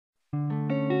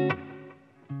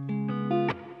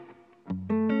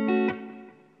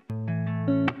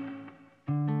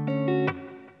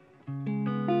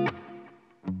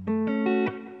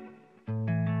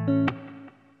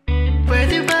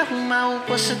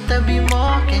sa tabi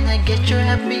mo? Can I get your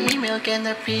happy email? Can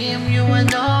I PM you?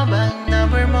 Ano bang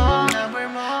number mo?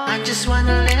 I just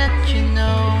wanna let you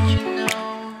know.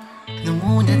 Nung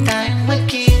una tayong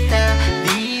magkita,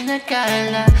 di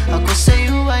nakala ako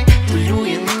sa'yo ay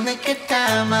tuluyan nang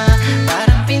nagkatama.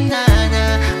 Parang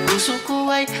pinana, puso ko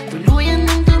ay tuluyan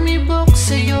nang tumibok.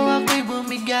 Sa'yo ako'y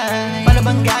bumigay. Paano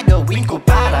bang gagawin ko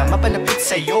para mapalapit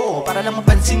sa'yo? Para lang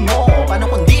mapansin mo, paano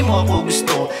kung di mo ako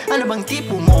gusto? Ano bang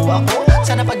tipo mo ako?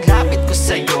 Sana paglapit ko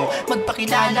sa'yo,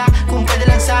 magpakilala. Kung pwede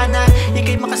lang sana,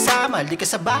 ika'y makasama. Di ka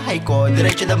sa bahay ko,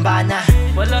 diretso dambana.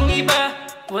 Walang iba,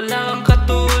 wala kang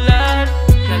katulad.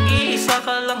 Nag-iisa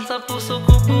ka lang sa puso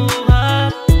ko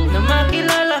buhat. Na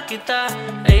makilala kita,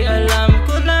 ay alam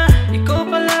ko na ikaw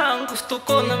pala ang gusto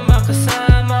ko na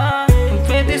makasama. Kung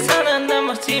pwede sana na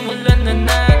masimulan na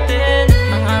natin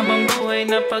ang habang buhay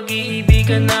na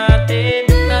pag-iibigan natin.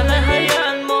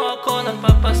 Nanahayaan mo ako na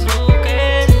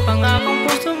papasukin. Pangakong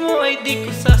puso mo ay di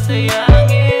ko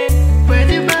sasayangin.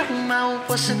 Pwede ba kung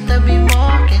maupo sa tabi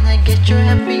mo? Can I get your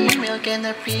happy email? Can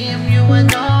I PM you?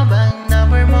 Ano bang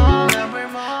number mo?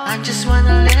 I just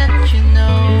wanna let you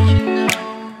know.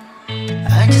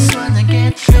 I just wanna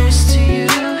get close to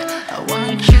you. I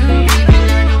want you, baby.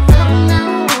 Lalo pa akong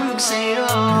nahulog sa'yo.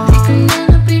 Di ko na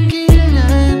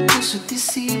napigilan, puso't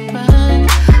isipan.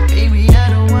 Baby, I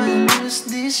don't wanna lose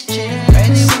this chance.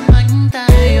 Pwede ba maging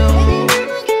tayo?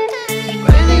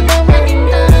 Pwede ba maging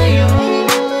tayo?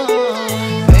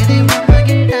 Pwede ba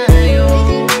maging tayo?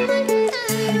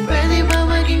 Pwede ba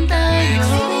maging tayo?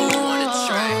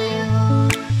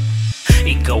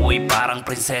 Ikaw ay parang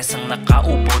prinsesang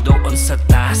nakaupo doon sa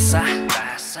tasa.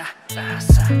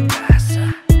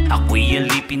 Ako'y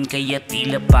alipin kaya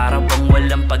tila para bang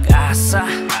walang pag-asa.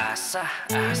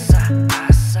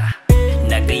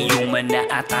 Nagayuman na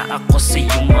ata ako sa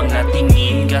iyong mga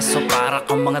tingin. Kaso para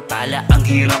kang mga tala, ang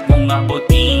hirap mong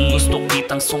abutin. Gusto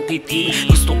kitang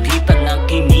sungkitin, gusto kitang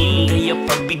angkinin. Kaya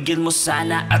pagbigyan mo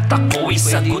sana at ako'y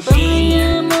sagutin.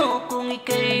 Pwede ba mo kung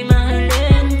ika'y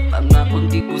mahalin? Pangakong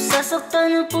di ko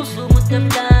sasaktan ang puso mo't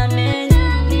damdamin.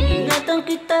 Iingatan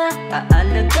kita,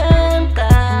 aalagaan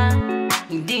ka.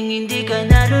 Hindi ka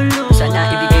nalulunod. Sana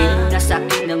ibigay mo na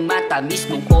sa'kin ng matamis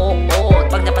mong oo.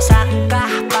 Pag napasakin ka,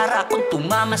 para akong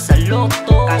tumama sa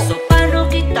loto. Kaso paano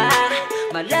kita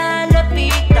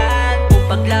malalapitan? Kung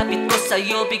paglapit ko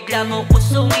sa'yo, bigla mo ko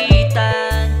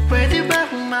sungitan. Pwede ba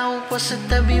kung maupo sa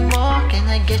tabi mo? Can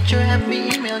I get your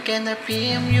happy email? Can I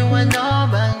PM you?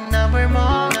 Ano bang number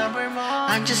mo?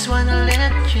 I just wanna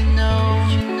let you know.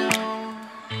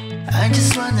 I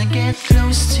just wanna get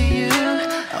close to you.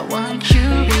 I want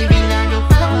you, baby.